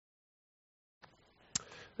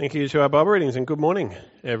Thank you to our Bible readings and good morning,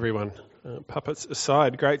 everyone. Puppets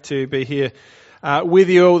aside, great to be here with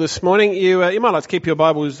you all this morning. You might like to keep your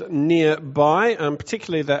Bibles nearby,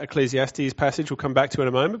 particularly that Ecclesiastes passage we'll come back to in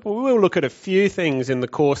a moment, but we will look at a few things in the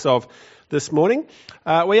course of this morning.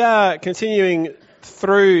 We are continuing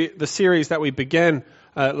through the series that we began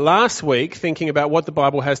last week, thinking about what the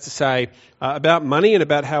Bible has to say about money and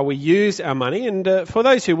about how we use our money. And for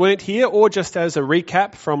those who weren't here, or just as a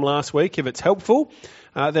recap from last week, if it's helpful,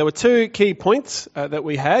 there were two key points that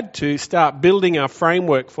we had to start building our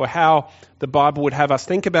framework for how the Bible would have us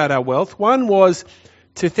think about our wealth. One was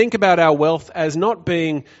to think about our wealth as not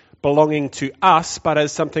being belonging to us, but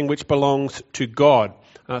as something which belongs to God.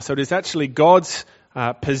 So it is actually God's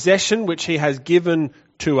possession which He has given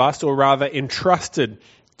to us, or rather entrusted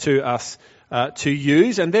to us to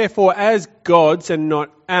use. And therefore, as God's and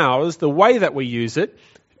not ours, the way that we use it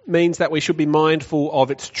means that we should be mindful of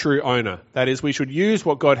its true owner. That is, we should use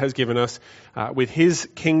what God has given us with His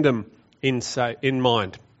kingdom in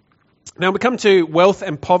mind. Now we come to wealth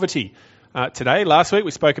and poverty today. Last week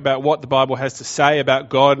we spoke about what the Bible has to say about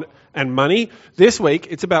God and money. This week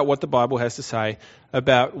it's about what the Bible has to say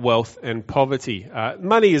about wealth and poverty.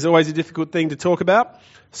 Money is always a difficult thing to talk about,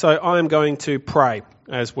 so I am going to pray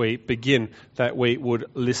as we begin that we would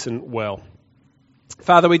listen well.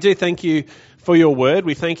 Father, we do thank you for your word.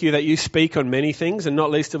 We thank you that you speak on many things, and not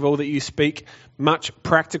least of all that you speak much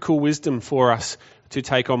practical wisdom for us to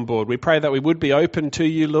take on board. We pray that we would be open to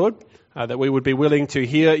you, Lord, that we would be willing to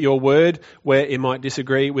hear your word where it might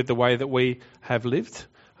disagree with the way that we have lived,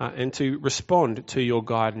 and to respond to your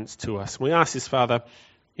guidance to us. We ask this, Father,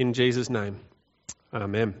 in Jesus' name.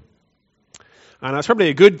 Amen. And it's probably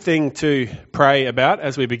a good thing to pray about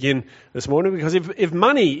as we begin this morning, because if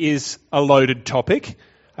money is a loaded topic,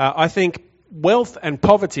 I think wealth and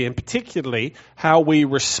poverty, and particularly how we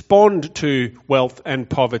respond to wealth and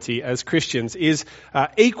poverty as Christians, is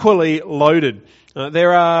equally loaded.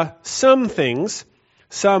 There are some things,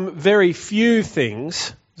 some very few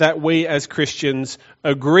things, that we as Christians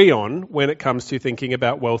agree on when it comes to thinking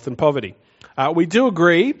about wealth and poverty. We do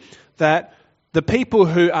agree that the people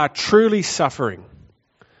who are truly suffering,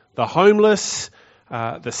 the homeless,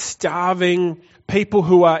 the starving, people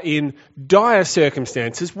who are in dire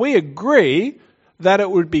circumstances, we agree that it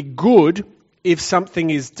would be good if something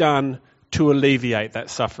is done to alleviate that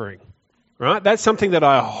suffering. Right? That's something that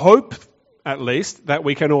I hope, at least, that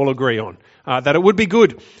we can all agree on. That it would be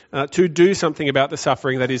good to do something about the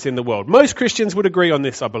suffering that is in the world. Most Christians would agree on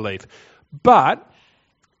this, I believe. But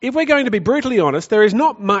if we're going to be brutally honest, there is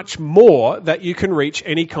not much more that you can reach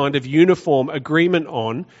any kind of uniform agreement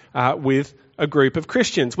on with a group of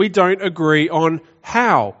Christians. We don't agree on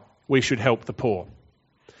how we should help the poor.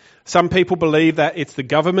 Some people believe that it's the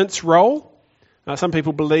government's role. Some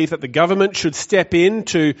people believe that the government should step in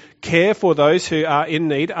to care for those who are in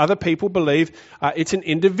need. Other people believe it's an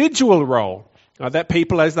individual role, that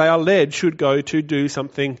people as they are led should go to do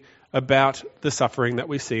something about the suffering that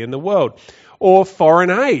we see in the world. Or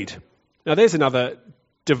foreign aid. Now there's another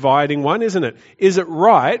dividing one, isn't it? Is it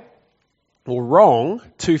right or wrong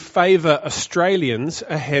to favour Australians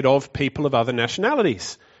ahead of people of other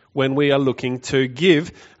nationalities when we are looking to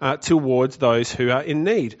give towards those who are in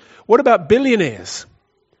need? What about billionaires?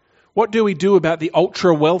 What do we do about the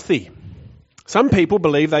ultra wealthy? Some people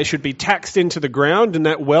believe they should be taxed into the ground and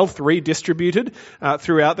that wealth redistributed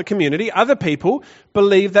throughout the community. Other people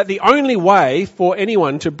believe that the only way for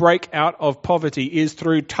anyone to break out of poverty is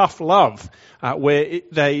through tough love, where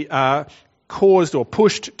they are caused or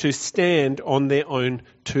pushed to stand on their own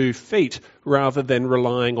 2 feet rather than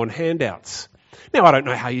relying on handouts. Now, I don't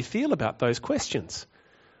know how you feel about those questions,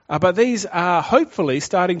 but these are hopefully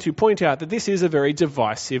starting to point out that this is a very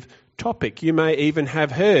divisive topic. You may even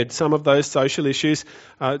have heard some of those social issues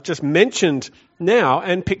just mentioned now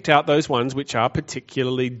and picked out those ones which are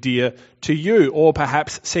particularly dear to you, or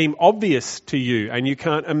perhaps seem obvious to you, and you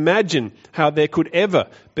can't imagine how there could ever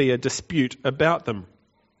be a dispute about them.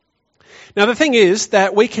 Now, the thing is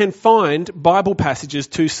that we can find Bible passages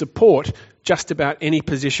to support just about any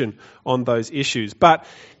position on those issues. But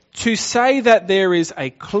to say that there is a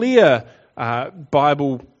clear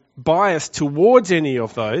Bible bias towards any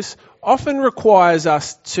of those often requires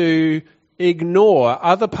us to ignore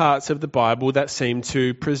other parts of the Bible that seem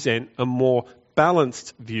to present a more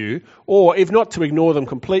balanced view, or if not to ignore them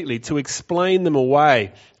completely, to explain them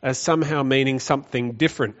away as somehow meaning something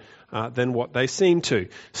different than what they seem to.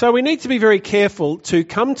 So we need to be very careful to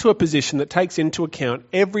come to a position that takes into account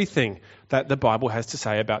everything that the Bible has to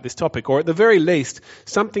say about this topic, or at the very least,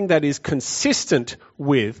 something that is consistent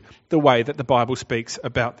with the way that the Bible speaks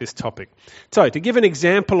about this topic. So, to give an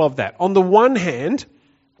example of that, on the one hand,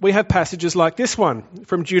 we have passages like this one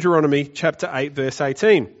from Deuteronomy chapter 8, verse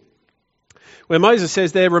 18, where Moses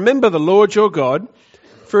says there, "Remember the Lord your God,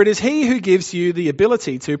 for it is he who gives you the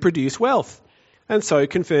ability to produce wealth, and so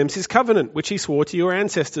confirms his covenant, which he swore to your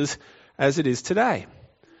ancestors as it is today."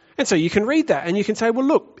 And so you can read that and you can say, well,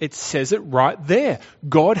 look, it says it right there.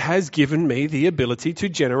 God has given me the ability to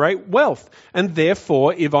generate wealth. And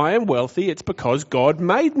therefore, if I am wealthy, it's because God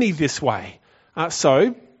made me this way.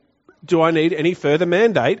 So do I need any further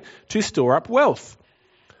mandate to store up wealth?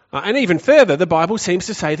 And even further, the Bible seems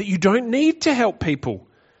to say that you don't need to help people.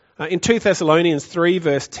 In 2 Thessalonians 3,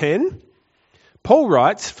 verse 10, Paul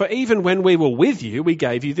writes, "For even when we were with you, we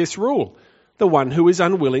gave you this rule. The one who is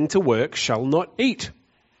unwilling to work shall not eat."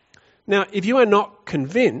 Now, if you are not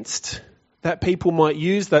convinced that people might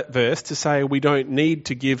use that verse to say we don't need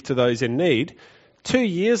to give to those in need, 2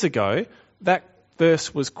 years ago, that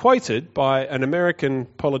verse was quoted by an American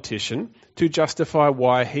politician to justify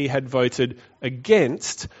why he had voted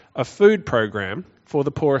against a food program for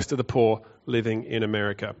the poorest of the poor living in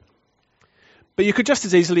America. But you could just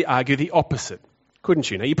as easily argue the opposite,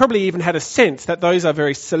 couldn't you? Now, you probably even had a sense that those are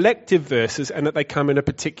very selective verses and that they come in a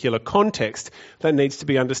particular context that needs to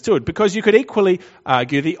be understood, because you could equally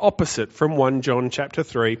argue the opposite from 1 John chapter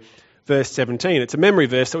 3, verse 17. It's a memory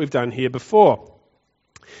verse that we've done here before.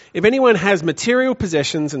 "If anyone has material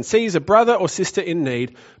possessions and sees a brother or sister in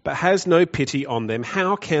need, but has no pity on them,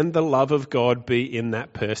 how can the love of God be in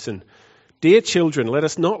that person? Dear children, let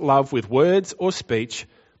us not love with words or speech,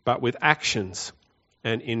 but with actions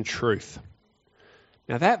and in truth."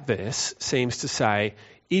 Now that verse seems to say,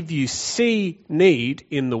 if you see need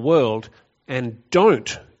in the world and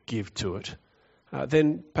don't give to it,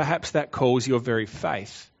 then perhaps that calls your very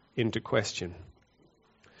faith into question.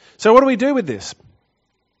 So what do we do with this?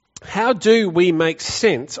 How do we make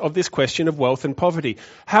sense of this question of wealth and poverty?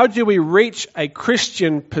 How do we reach a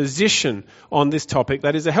Christian position on this topic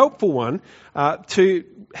that is a helpful one to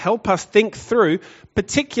help us think through,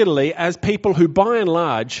 particularly as people who by and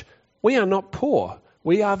large, we are not poor.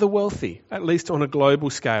 We are the wealthy, at least on a global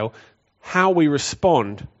scale, how we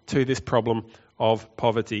respond to this problem of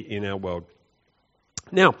poverty in our world.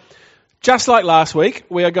 Now, just like last week,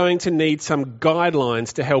 we are going to need some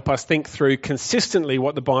guidelines to help us think through consistently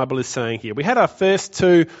what the Bible is saying here. We had our first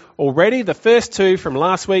two already. The first two from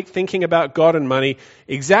last week, thinking about God and money,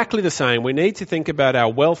 exactly the same. We need to think about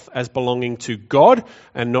our wealth as belonging to God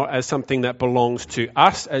and not as something that belongs to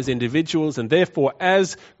us as individuals. And therefore,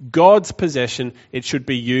 as God's possession, it should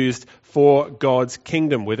be used for God's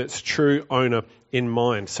kingdom with its true owner in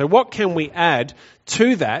mind. So what can we add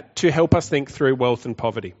to that to help us think through wealth and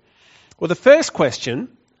poverty? Well, the first question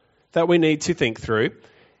that we need to think through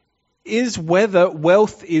is whether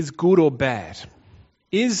wealth is good or bad.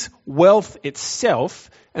 Is wealth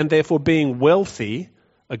itself, and therefore being wealthy,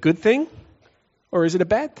 a good thing, or is it a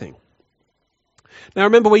bad thing? Now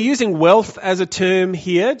remember, we're using wealth as a term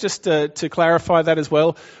here, just to clarify that as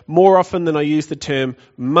well, more often than I use the term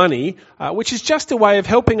money, which is just a way of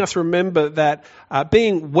helping us remember that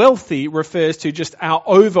being wealthy refers to just our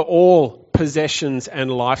overall possessions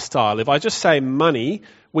and lifestyle. If I just say money,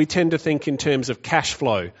 we tend to think in terms of cash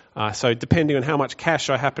flow. So depending on how much cash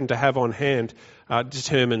I happen to have on hand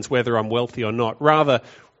determines whether I'm wealthy or not. Rather,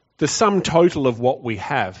 the sum total of what we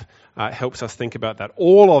have helps us think about that.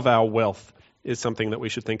 All of our wealth is something that we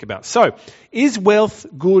should think about. So, is wealth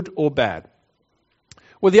good or bad?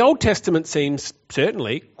 Well, the Old Testament seems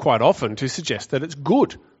certainly quite often to suggest that it's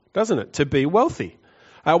good, doesn't it, to be wealthy?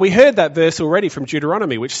 We heard that verse already from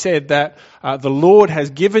Deuteronomy, which said that the Lord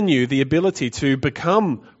has given you the ability to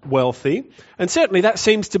become wealthy. And certainly that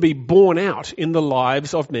seems to be borne out in the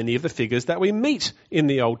lives of many of the figures that we meet in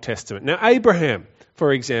the Old Testament. Now, Abraham,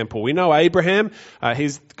 for example, we know Abraham,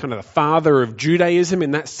 he's kind of the father of Judaism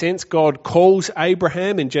in that sense. God calls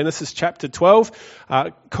Abraham in Genesis chapter 12,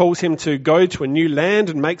 calls him to go to a new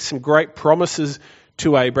land and make some great promises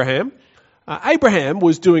to Abraham. Abraham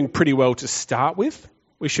was doing pretty well to start with.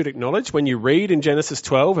 We should acknowledge when you read in Genesis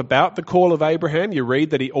 12 about the call of Abraham, you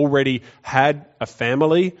read that he already had a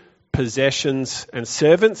family, possessions and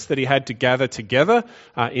servants that he had to gather together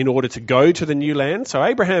in order to go to the new land. So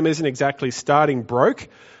Abraham isn't exactly starting broke.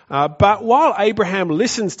 But while Abraham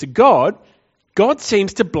listens to God, God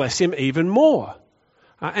seems to bless him even more.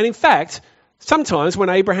 And in fact, sometimes when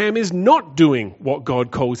Abraham is not doing what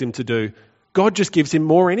God calls him to do, God just gives him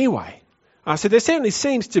more anyway. So there certainly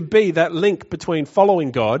seems to be that link between following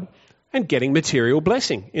God and getting material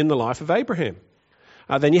blessing in the life of Abraham.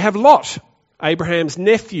 Then you have Lot, Abraham's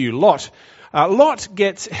nephew, Lot. Lot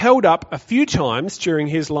gets held up a few times during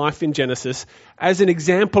his life in Genesis as an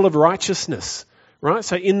example of righteousness, Right?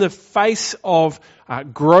 So in the face of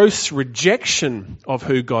gross rejection of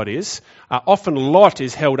who God is, often Lot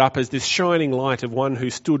is held up as this shining light of one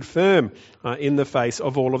who stood firm in the face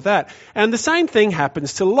of all of that. And the same thing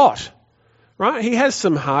happens to Lot. Right? He has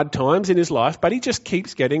some hard times in his life, but he just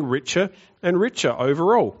keeps getting richer and richer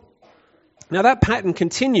overall. Now that pattern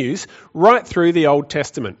continues right through the Old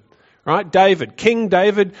Testament. Right? King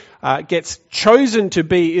David gets chosen to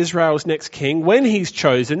be Israel's next king. When he's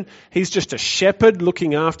chosen, he's just a shepherd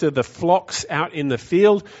looking after the flocks out in the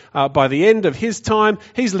field. By the end of his time,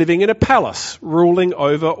 he's living in a palace, ruling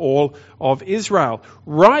over all of Israel.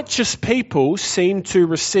 Righteous people seem to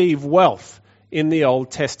receive wealth in the Old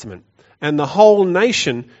Testament, and the whole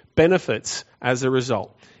nation benefits as a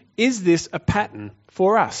result. Is this a pattern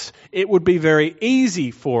for us? It would be very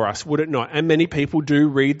easy for us, would it not? And many people do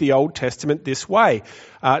read the Old Testament this way,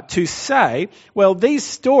 to say, well, these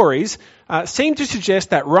stories seem to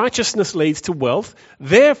suggest that righteousness leads to wealth.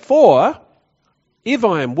 Therefore, if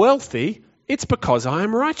I am wealthy, it's because I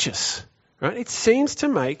am righteous. Right? It seems to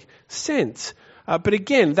make sense. But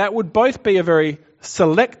again, that would both be a very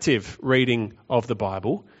selective reading of the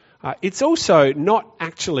Bible. It's also not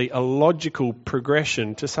actually a logical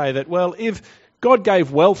progression to say that, well, if God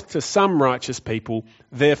gave wealth to some righteous people,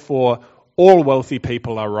 therefore all wealthy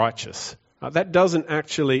people are righteous. That doesn't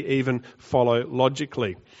actually even follow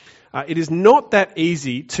logically. It is not that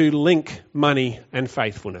easy to link money and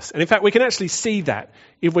faithfulness. And in fact, we can actually see that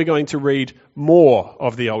if we're going to read more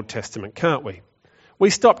of the Old Testament, can't we?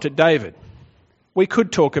 We stopped at David. We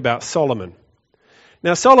could talk about Solomon.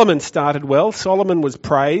 Now, Solomon started well. Solomon was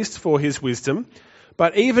praised for his wisdom.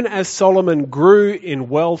 But even as Solomon grew in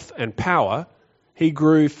wealth and power, he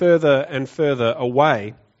grew further and further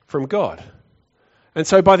away from God. And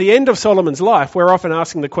so by the end of Solomon's life, we're often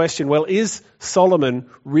asking the question, well, is Solomon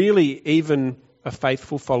really even a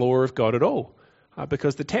faithful follower of God at all?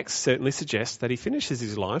 Because the text certainly suggests that he finishes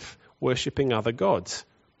his life worshipping other gods.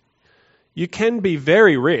 You can be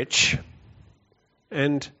very rich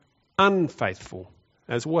and unfaithful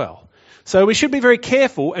as well. So we should be very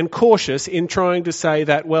careful and cautious in trying to say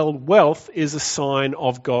that, well, wealth is a sign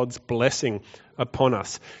of God's blessing upon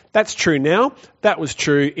us. That's true now. That was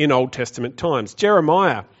true in Old Testament times.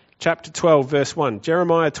 Jeremiah chapter 12, verse 1.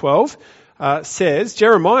 Jeremiah 12 says,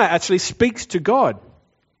 Jeremiah actually speaks to God.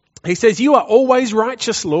 He says, "You are always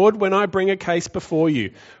righteous, Lord, when I bring a case before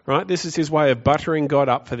you." Right? This is his way of buttering God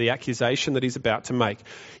up for the accusation that he's about to make.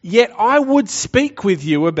 "Yet I would speak with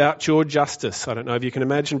you about your justice." I don't know if you can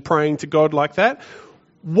imagine praying to God like that.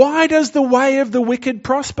 "Why does the way of the wicked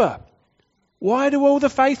prosper? Why do all the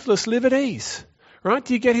faithless live at ease?" Right?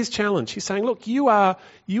 Do you get his challenge? He's saying, look, you are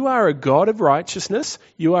a God of righteousness.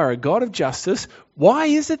 You are a God of justice. Why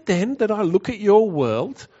is it then that I look at your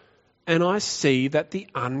world and I see that the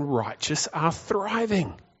unrighteous are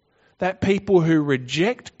thriving? That people who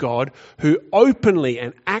reject God, who openly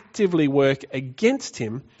and actively work against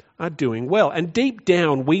him, are doing well. And deep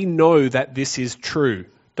down, we know that this is true,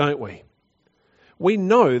 don't we? We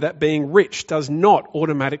know that being rich does not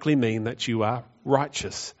automatically mean that you are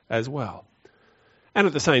righteous as well. And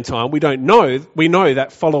at the same time, we know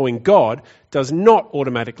that following God does not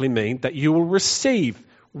automatically mean that you will receive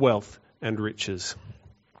wealth and riches.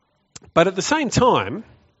 But at the same time,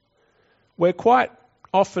 we're quite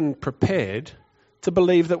often prepared to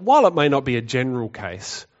believe that while it may not be a general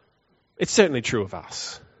case, it's certainly true of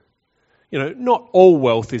us. You know, not all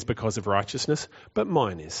wealth is because of righteousness, but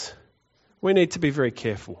mine is. We need to be very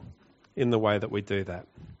careful in the way that we do that.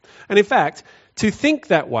 And in fact, to think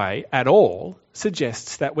that way at all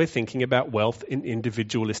suggests that we're thinking about wealth in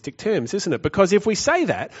individualistic terms, isn't it? Because if we say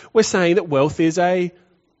that, we're saying that wealth is a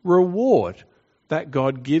reward that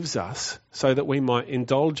God gives us so that we might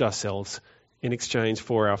indulge ourselves in exchange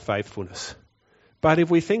for our faithfulness. But if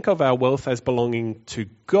we think of our wealth as belonging to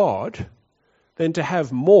God, then to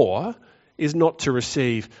have more is not to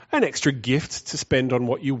receive an extra gift to spend on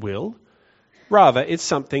what you will. Rather, it's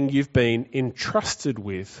something you've been entrusted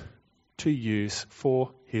with to use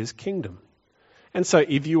for his kingdom. And so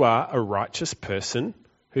if you are a righteous person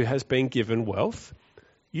who has been given wealth,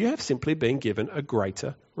 you have simply been given a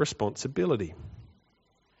greater responsibility.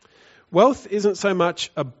 Wealth isn't so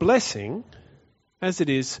much a blessing as it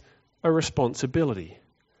is a responsibility.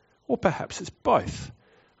 Or perhaps it's both,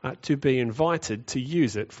 to be invited to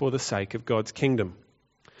use it for the sake of God's kingdom.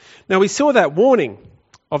 Now we saw that warning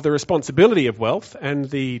of the responsibility of wealth and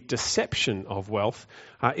the deception of wealth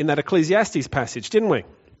in that Ecclesiastes passage, didn't we?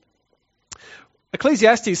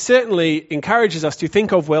 Ecclesiastes certainly encourages us to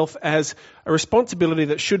think of wealth as a responsibility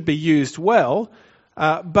that should be used well,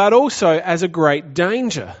 but also as a great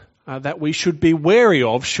danger that we should be wary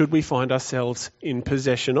of should we find ourselves in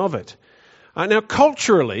possession of it. Now,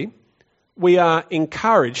 culturally, we are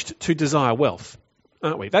encouraged to desire wealth,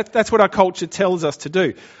 aren't we? That's what our culture tells us to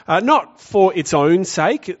do. Not for its own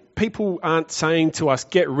sake. People aren't saying to us,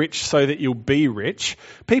 get rich so that you'll be rich.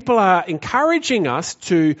 People are encouraging us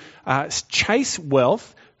to chase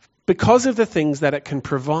wealth because of the things that it can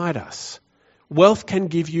provide us. Wealth can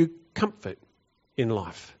give you comfort in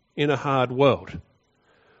life, in a hard world.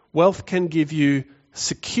 Wealth can give you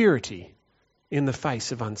security in the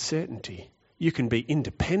face of uncertainty. You can be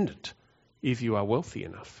independent if you are wealthy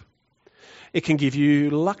enough. It can give you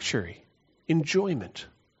luxury, enjoyment.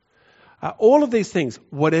 All of these things,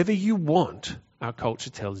 whatever you want, our culture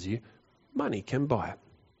tells you, money can buy it.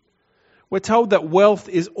 We're told that wealth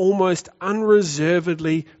is almost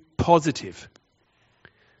unreservedly positive.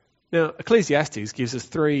 Now, Ecclesiastes gives us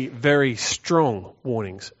 3 very strong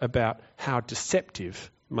warnings about how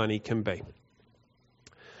deceptive money can be.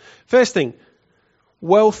 First thing,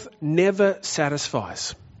 wealth never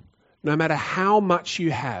satisfies. No matter how much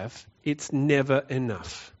you have, it's never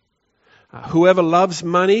enough. Whoever loves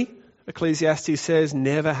money, Ecclesiastes says,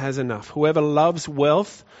 never has enough. Whoever loves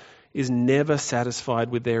wealth is never satisfied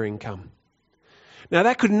with their income. Now,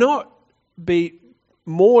 that could not be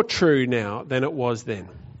more true now than it was then.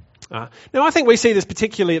 Now, I think we see this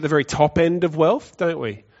particularly at the very top end of wealth, don't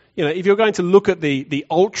we? You know, if you're going to look at the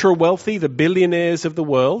ultra-wealthy, the billionaires of the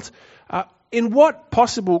world, in what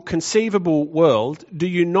possible conceivable world do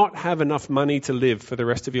you not have enough money to live for the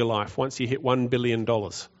rest of your life once you hit $1 billion,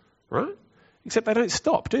 right? Except they don't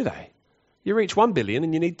stop, do they? You reach 1 billion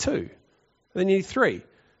and you need 2, and then you need 3,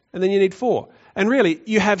 and then you need 4. And really,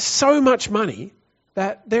 you have so much money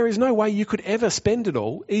that there is no way you could ever spend it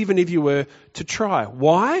all, even if you were to try.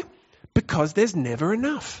 Why? Because there's never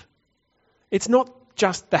enough. It's not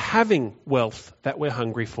just the having wealth that we're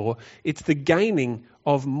hungry for, it's the gaining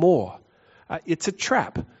of more. It's a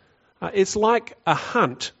trap. It's like a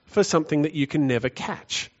hunt for something that you can never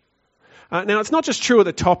catch. Now, it's not just true at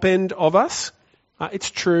the top end of us.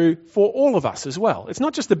 It's true for all of us as well. It's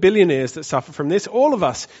not just the billionaires that suffer from this. All of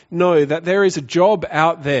us know that there is a job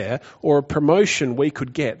out there or a promotion we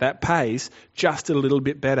could get that pays just a little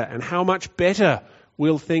bit better. And how much better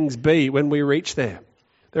will things be when we reach there?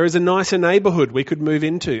 There is a nicer neighbourhood we could move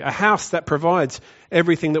into, a house that provides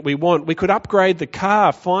everything that we want. We could upgrade the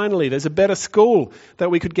car, finally. There's a better school that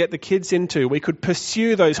we could get the kids into. We could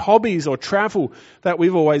pursue those hobbies or travel that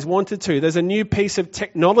we've always wanted to. There's a new piece of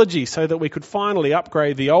technology so that we could finally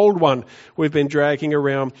upgrade the old one we've been dragging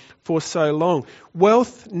around for so long.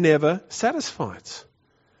 Wealth never satisfies.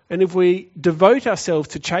 And if we devote ourselves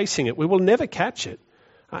to chasing it, we will never catch it.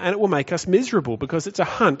 And it will make us miserable because it's a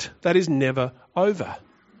hunt that is never over.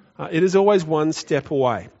 It is always one step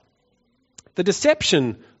away. The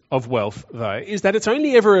deception of wealth, though, is that it's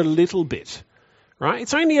only ever a little bit, right?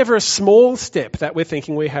 It's only ever a small step that we're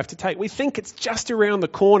thinking we have to take. We think it's just around the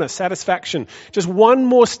corner, satisfaction. Just one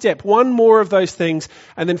more step, one more of those things,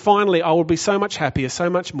 and then finally I will be so much happier, so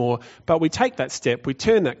much more. But we take that step, we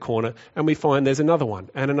turn that corner, and we find there's another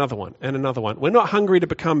one, and another one, and another one. We're not hungry to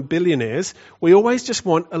become billionaires. We always just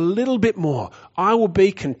want a little bit more. I will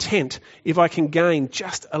be content if I can gain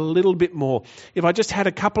just a little bit more. If I just had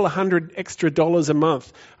a couple of $100 extra a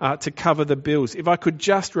month to cover the bills. If I could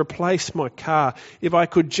just replace my car. If I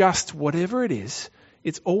could just, whatever it is,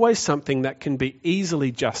 it's always something that can be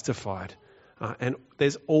easily justified. And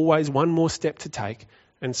there's always one more step to take,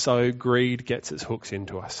 and so greed gets its hooks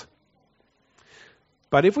into us.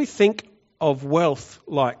 But if we think of wealth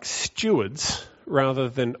like stewards rather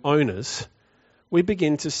than owners, we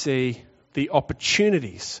begin to see the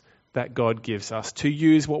opportunities that God gives us to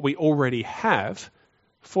use what we already have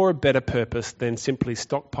for a better purpose than simply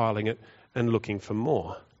stockpiling it and looking for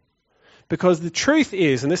more. Because the truth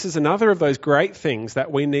is, and this is another of those great things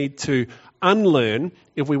that we need to unlearn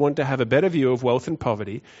if we want to have a better view of wealth and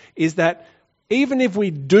poverty, is that even if we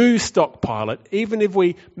do stockpile it, even if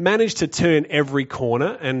we manage to turn every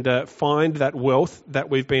corner and find that wealth that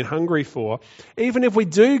we've been hungry for, even if we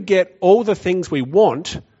do get all the things we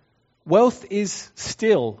want, wealth is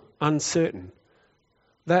still uncertain.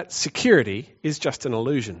 That security is just an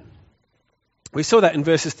illusion. We saw that in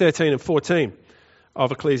verses 13 and 14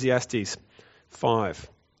 of Ecclesiastes 5.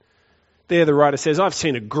 There the writer says, I've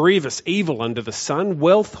seen a grievous evil under the sun,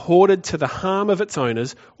 wealth hoarded to the harm of its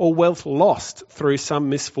owners, or wealth lost through some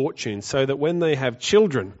misfortune, so that when they have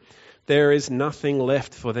children, there is nothing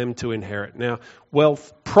left for them to inherit. Now,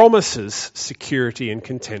 wealth promises security and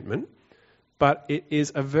contentment, but it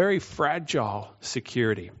is a very fragile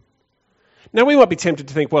security. Now, we might be tempted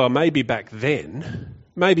to think, well, maybe back then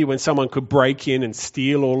Maybe when someone could break in and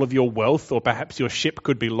steal all of your wealth, or perhaps your ship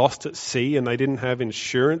could be lost at sea and they didn't have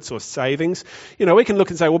insurance or savings. We can look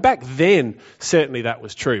and say, well, back then, certainly that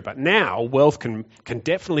was true. But now, wealth can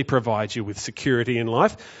definitely provide you with security in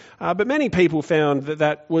life. But many people found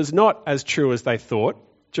that was not as true as they thought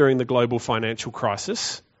during the global financial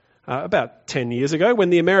crisis. About 10 years ago, when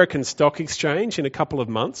the American Stock Exchange in a couple of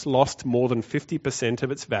months lost more than 50%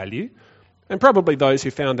 of its value. And probably those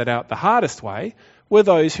who found that out the hardest way were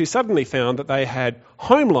those who suddenly found that they had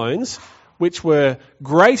home loans which were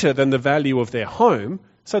greater than the value of their home,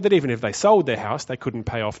 so that even if they sold their house, they couldn't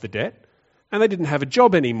pay off the debt, and they didn't have a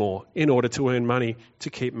job anymore in order to earn money to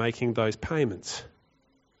keep making those payments.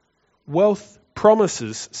 Wealth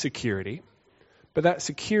promises security, but that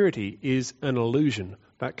security is an illusion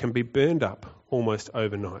that can be burned up almost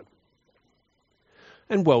overnight.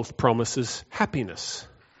 And wealth promises happiness,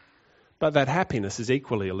 but that happiness is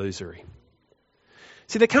equally illusory.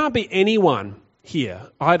 See, there can't be anyone here,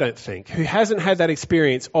 I don't think, who hasn't had that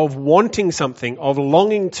experience of wanting something, of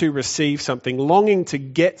longing to receive something, longing to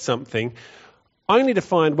get something, only to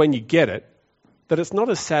find when you get it that it's not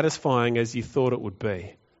as satisfying as you thought it would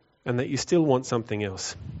be, and that you still want something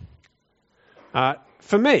else.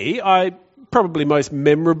 For me, I probably most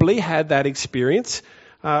memorably had that experience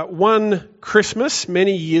one Christmas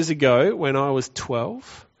many years ago when I was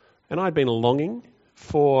 12, and I'd been longing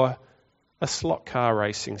for a slot car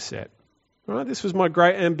racing set. Right? This was my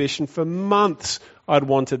great ambition. For months I'd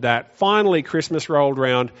wanted that. Finally, Christmas rolled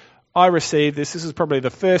round. I received this. This is probably the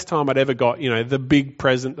first time I'd ever got, the big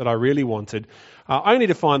present that I really wanted. Only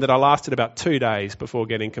to find that I lasted about 2 days before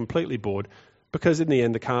getting completely bored, because in the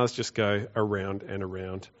end the cars just go around and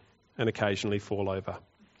around and occasionally fall over.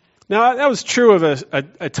 Now, that was true of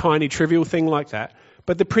a tiny trivial thing like that,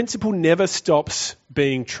 but the principle never stops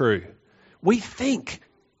being true. We think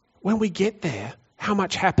when we get there how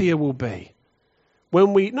much happier we'll be.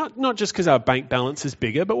 When we, not just because our bank balance is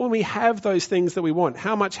bigger, but when we have those things that we want,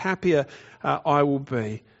 how much happier I will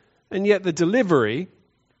be. And yet the delivery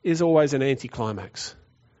is always an anticlimax.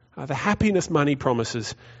 The happiness money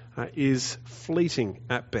promises is fleeting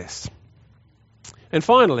at best. And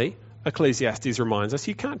finally, Ecclesiastes reminds us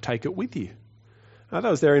you can't take it with you. That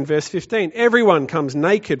was there in verse 15. Everyone comes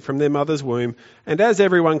naked from their mother's womb, and as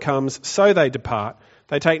everyone comes, so they depart.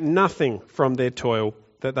 They take nothing from their toil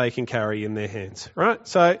that they can carry in their hands. Right?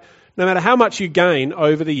 So no matter how much you gain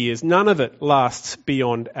over the years, none of it lasts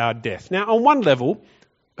beyond our death. Now, on one level,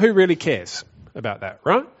 who really cares about that,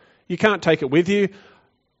 right? You can't take it with you.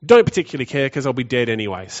 Don't particularly care because I'll be dead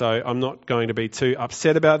anyway, so I'm not going to be too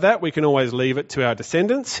upset about that. We can always leave it to our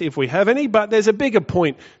descendants if we have any, but there's a bigger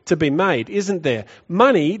point to be made, isn't there?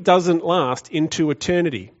 Money doesn't last into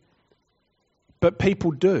eternity, but people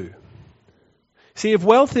do. See, if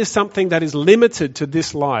wealth is something that is limited to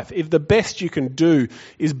this life, if the best you can do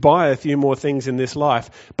is buy a few more things in this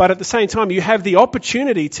life, but at the same time you have the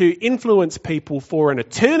opportunity to influence people for an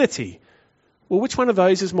eternity, well, which one of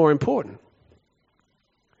those is more important?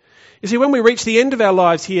 You see, when we reach the end of our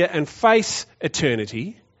lives here and face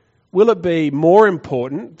eternity, will it be more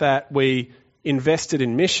important that we invested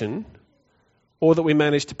in mission or that we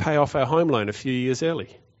managed to pay off our home loan a few years early?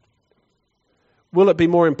 Will it be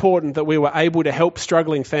more important that we were able to help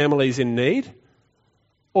struggling families in need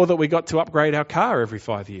or that we got to upgrade our car every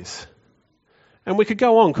 5 years? And we could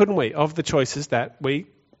go on, couldn't we, of the choices that we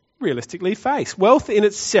realistically face. Wealth in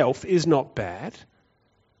itself is not bad.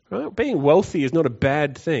 Right? Being wealthy is not a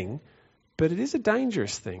bad thing, but it is a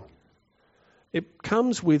dangerous thing. It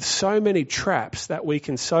comes with so many traps that we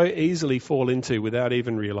can so easily fall into without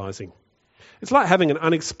even realising. It's like having an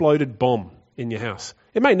unexploded bomb in your house.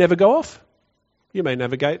 It may never go off. You may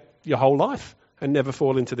navigate your whole life and never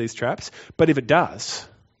fall into these traps. But if it does,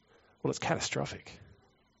 well, it's catastrophic.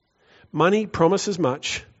 Money promises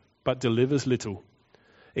much, but delivers little.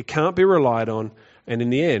 It can't be relied on, and in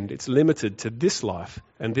the end, it's limited to this life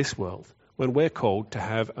and this world when we're called to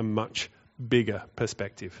have a much bigger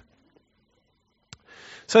perspective.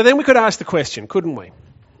 So then we could ask the question, couldn't we?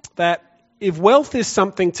 That if wealth is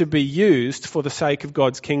something to be used for the sake of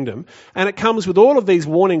God's kingdom, and it comes with all of these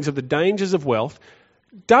warnings of the dangers of wealth,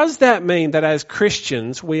 does that mean that as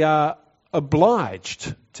Christians we are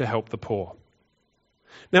obliged to help the poor?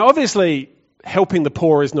 Now, obviously, helping the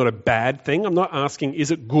poor is not a bad thing. I'm not asking,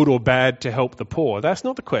 is it good or bad to help the poor? That's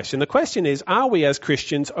not the question. The question is, are we as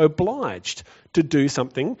Christians obliged to do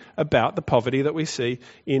something about the poverty that we see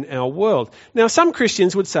in our world? Now, some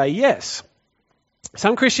Christians would say yes.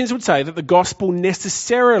 Some Christians would say that the gospel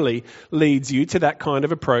necessarily leads you to that kind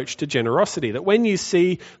of approach to generosity, that when you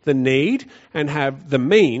see the need and have the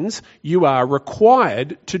means, you are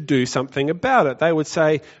required to do something about it. They would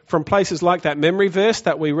say from places like that memory verse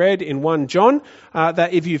that we read in 1 John,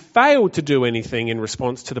 that if you fail to do anything in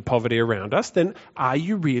response to the poverty around us, then are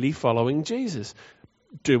you really following Jesus?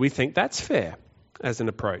 Do we think that's fair as an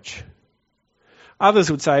approach?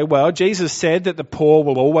 Others would say, well, Jesus said that the poor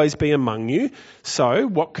will always be among you, so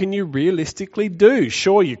what can you realistically do?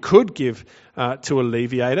 Sure, you could give to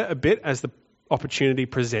alleviate it a bit as the opportunity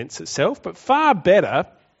presents itself, but far better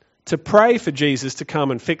to pray for Jesus to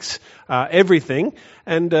come and fix everything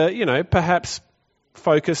and, perhaps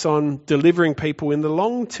focus on delivering people in the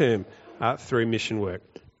long term through mission work.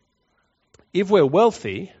 If we're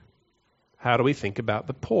wealthy, how do we think about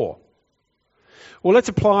the poor? Well, let's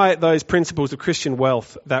apply those principles of Christian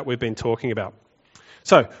wealth that we've been talking about.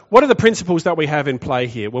 So, what are the principles that we have in play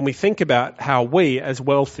here when we think about how we, as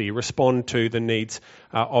wealthy, respond to the needs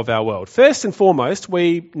of our world? First and foremost,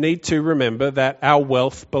 we need to remember that our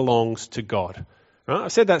wealth belongs to God. Right?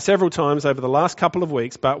 I've said that several times over the last couple of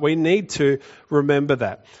weeks, but we need to remember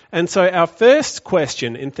that. And so our first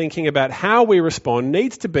question in thinking about how we respond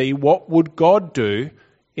needs to be, what would God do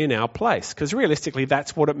in our place? Because realistically,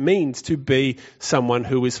 that's what it means to be someone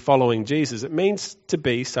who is following Jesus. It means to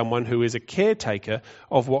be someone who is a caretaker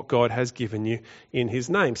of what God has given you in his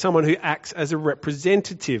name. Someone who acts as a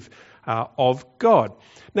representative of God.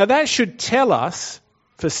 Now that should tell us,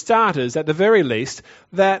 for starters, at the very least,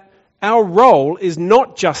 that our role is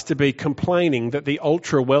not just to be complaining that the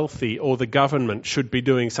ultra-wealthy or the government should be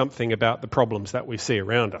doing something about the problems that we see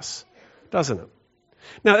around us, doesn't it?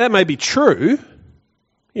 Now that may be true.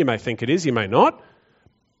 You may think it is, you may not,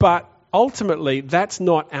 but ultimately that's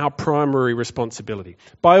not our primary responsibility.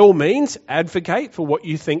 By all means, advocate for what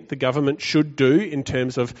you think the government should do in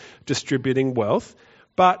terms of distributing wealth,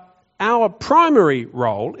 but our primary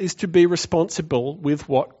role is to be responsible with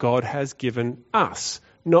what God has given us,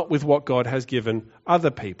 not with what God has given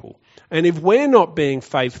other people. And if we're not being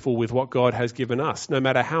faithful with what God has given us, no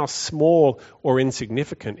matter how small or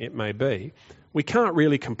insignificant it may be, we can't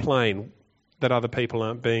really complain that other people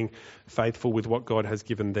aren't being faithful with what God has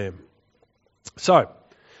given them. So,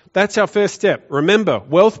 that's our first step. Remember,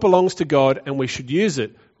 wealth belongs to God and we should use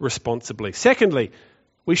it responsibly. Secondly,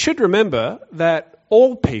 we should remember that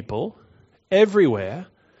all people, everywhere,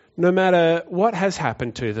 no matter what has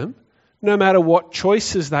happened to them, no matter what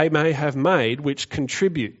choices they may have made which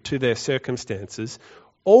contribute to their circumstances,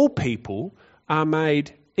 all people are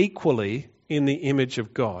made equally in the image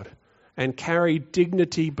of God and carry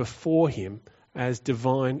dignity before him as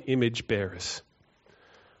divine image bearers.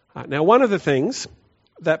 Now, one of the things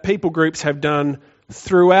that people groups have done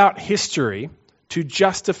throughout history to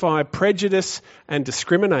justify prejudice and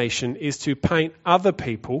discrimination is to paint other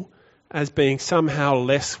people as being somehow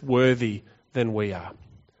less worthy than we are.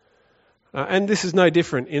 And this is no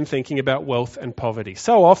different in thinking about wealth and poverty.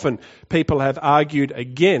 So often people have argued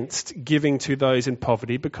against giving to those in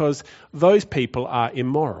poverty because those people are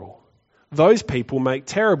immoral. Those people make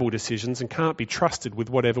terrible decisions and can't be trusted with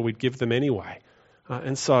whatever we'd give them anyway.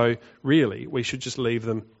 And so, really, we should just leave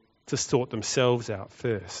them to sort themselves out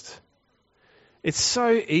first. It's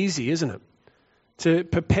so easy, isn't it, to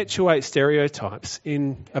perpetuate stereotypes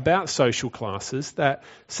about social classes that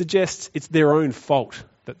suggests it's their own fault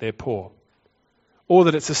that they're poor, or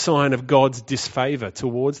that it's a sign of God's disfavour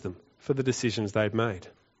towards them for the decisions they've made.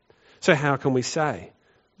 So how can we say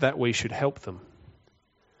that we should help them?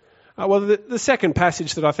 Well, the second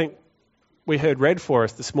passage that I think we heard read for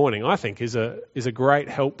us this morning, I think, is a great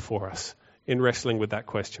help for us in wrestling with that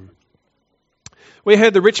question. We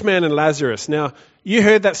heard the rich man and Lazarus. Now, you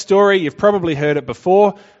heard that story, you've probably heard it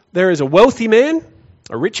before. There is a wealthy man,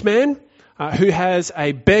 a rich man, who has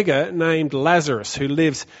a beggar named Lazarus who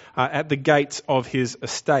lives at the gates of his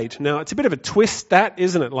estate. Now, it's a bit of a twist, that,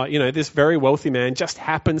 isn't it? Like, this very wealthy man just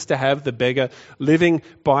happens to have the beggar living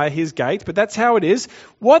by his gate, but that's how it is.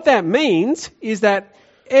 What that means is that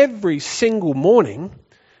every single morning,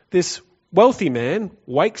 this wealthy man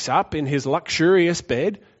wakes up in his luxurious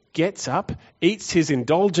bed, gets up, eats his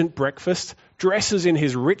indulgent breakfast, dresses in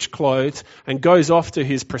his rich clothes, and goes off to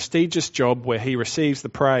his prestigious job where he receives the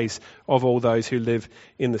praise of all those who live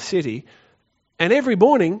in the city. And every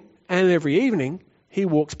morning and every evening, he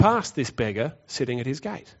walks past this beggar sitting at his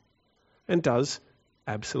gate and does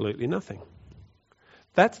absolutely nothing.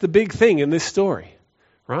 That's the big thing in this story,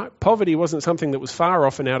 right? Poverty wasn't something that was far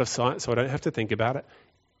off and out of sight, so I don't have to think about it.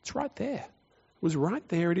 It's right there. It was right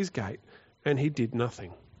there at his gate, and he did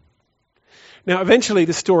nothing. Now, eventually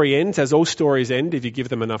the story ends, as all stories end if you give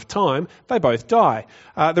them enough time. They both die.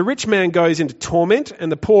 The rich man goes into torment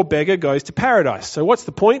and the poor beggar goes to paradise. So what's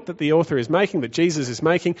the point that the author is making, that Jesus is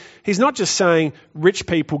making? He's not just saying rich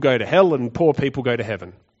people go to hell and poor people go to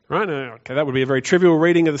heaven. Right? Okay, that would be a very trivial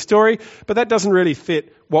reading of the story, but that doesn't really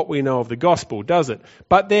fit what we know of the gospel, does it?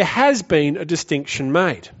 But there has been a distinction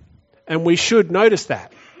made, and we should notice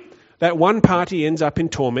that. That one party ends up in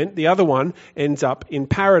torment, the other one ends up in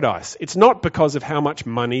paradise. It's not because of how much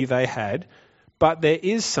money they had, but there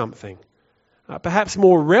is something. Perhaps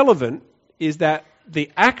more relevant is that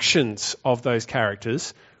the actions of those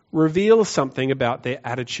characters reveal something about their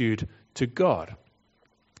attitude to God.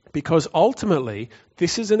 Because ultimately,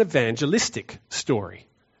 this is an evangelistic story,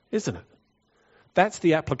 isn't it? That's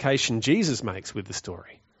the application Jesus makes with the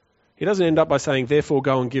story. He doesn't end up by saying, therefore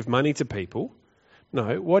go and give money to people.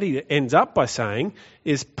 No, what he ends up by saying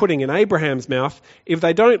is putting in Abraham's mouth, if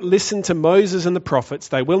they don't listen to Moses and the prophets,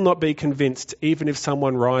 they will not be convinced even if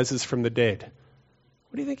someone rises from the dead.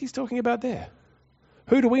 What do you think he's talking about there?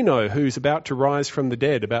 Who do we know who's about to rise from the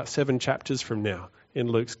dead about 7 chapters from now in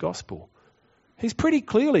Luke's gospel? He's pretty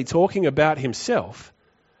clearly talking about himself,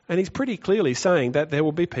 and he's pretty clearly saying that there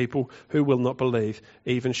will be people who will not believe,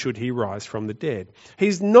 even should he rise from the dead.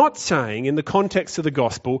 He's not saying, in the context of the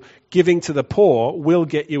gospel, giving to the poor will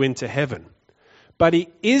get you into heaven. But he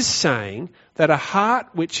is saying that a heart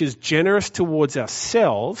which is generous towards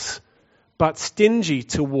ourselves, but stingy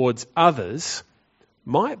towards others,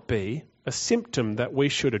 might be a symptom that we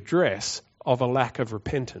should address of a lack of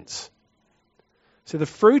repentance. So the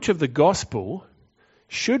fruit of the gospel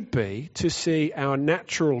should be to see our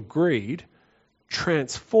natural greed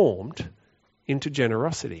transformed into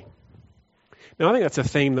generosity. Now, I think that's a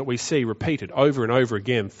theme that we see repeated over and over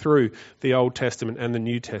again through the Old Testament and the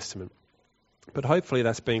New Testament. But hopefully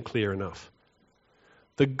that's been clear enough.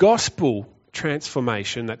 The gospel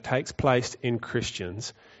transformation that takes place in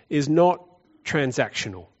Christians is not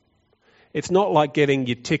transactional. It's not like getting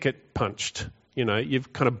your ticket punched. You know,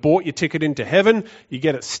 you've kind of bought your ticket into heaven, you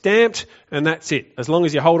get it stamped, and that's it. As long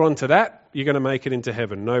as you hold on to that, you're going to make it into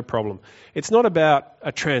heaven, no problem. It's not about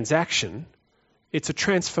a transaction, it's a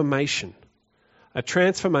transformation. A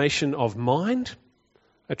transformation of mind,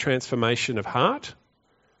 a transformation of heart,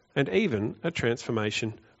 and even a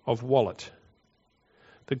transformation of wallet.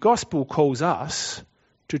 The gospel calls us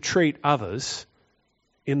to treat others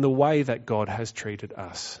in the way that God has treated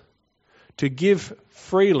us. To give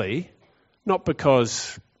freely, not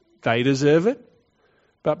because they deserve it,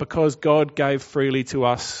 but because God gave freely to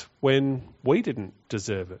us when we didn't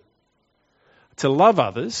deserve it. To love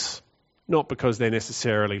others, not because they're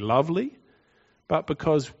necessarily lovely, but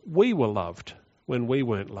because we were loved when we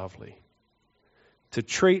weren't lovely. To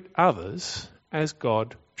treat others as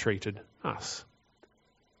God treated us.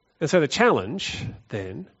 And so the challenge,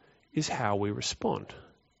 then, is how we respond.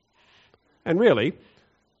 And really,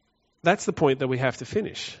 that's the point that we have to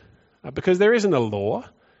finish. Because there isn't a law,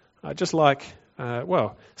 just like,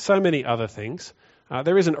 so many other things.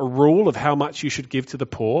 There isn't a rule of how much you should give to the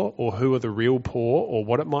poor, or who are the real poor, or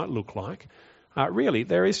what it might look like. Really,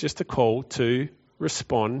 there is just a call to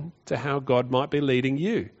respond to how God might be leading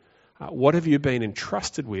you. What have you been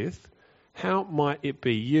entrusted with? How might it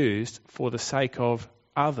be used for the sake of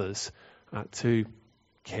others, to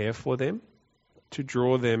care for them, to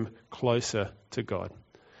draw them closer to God?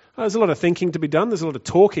 There's a lot of thinking to be done. There's a lot of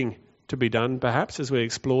talking to be done, perhaps, as we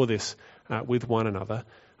explore this with one another.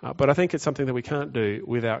 But I think it's something that we can't do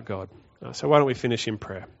without God. So why don't we finish in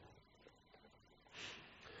prayer?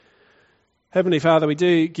 Heavenly Father, we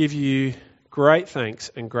do give you great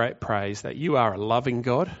thanks and great praise that you are a loving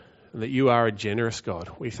God and that you are a generous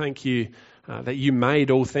God. We thank you that you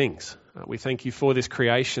made all things. We thank you for this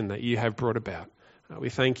creation that you have brought about. We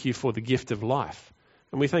thank you for the gift of life.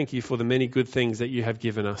 And we thank you for the many good things that you have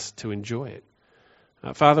given us to enjoy it.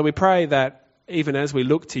 Father, we pray that even as we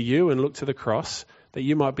look to you and look to the cross, that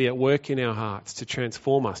you might be at work in our hearts to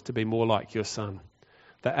transform us to be more like your Son.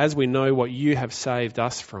 That as we know what you have saved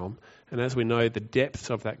us from, and as we know the depths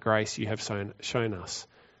of that grace you have shown us,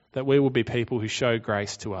 that we will be people who show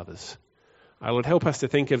grace to others. Lord, help us to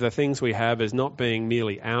think of the things we have as not being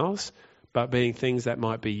merely ours, but being things that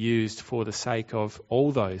might be used for the sake of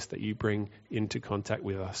all those that you bring into contact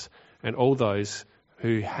with us, and all those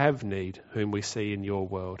who have need, whom we see in your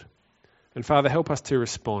world. And Father, help us to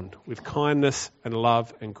respond with kindness and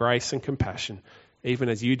love and grace and compassion, even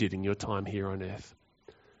as you did in your time here on earth.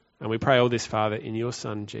 And we pray all this, Father, in your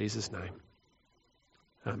Son, Jesus' name.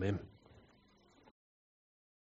 Amen.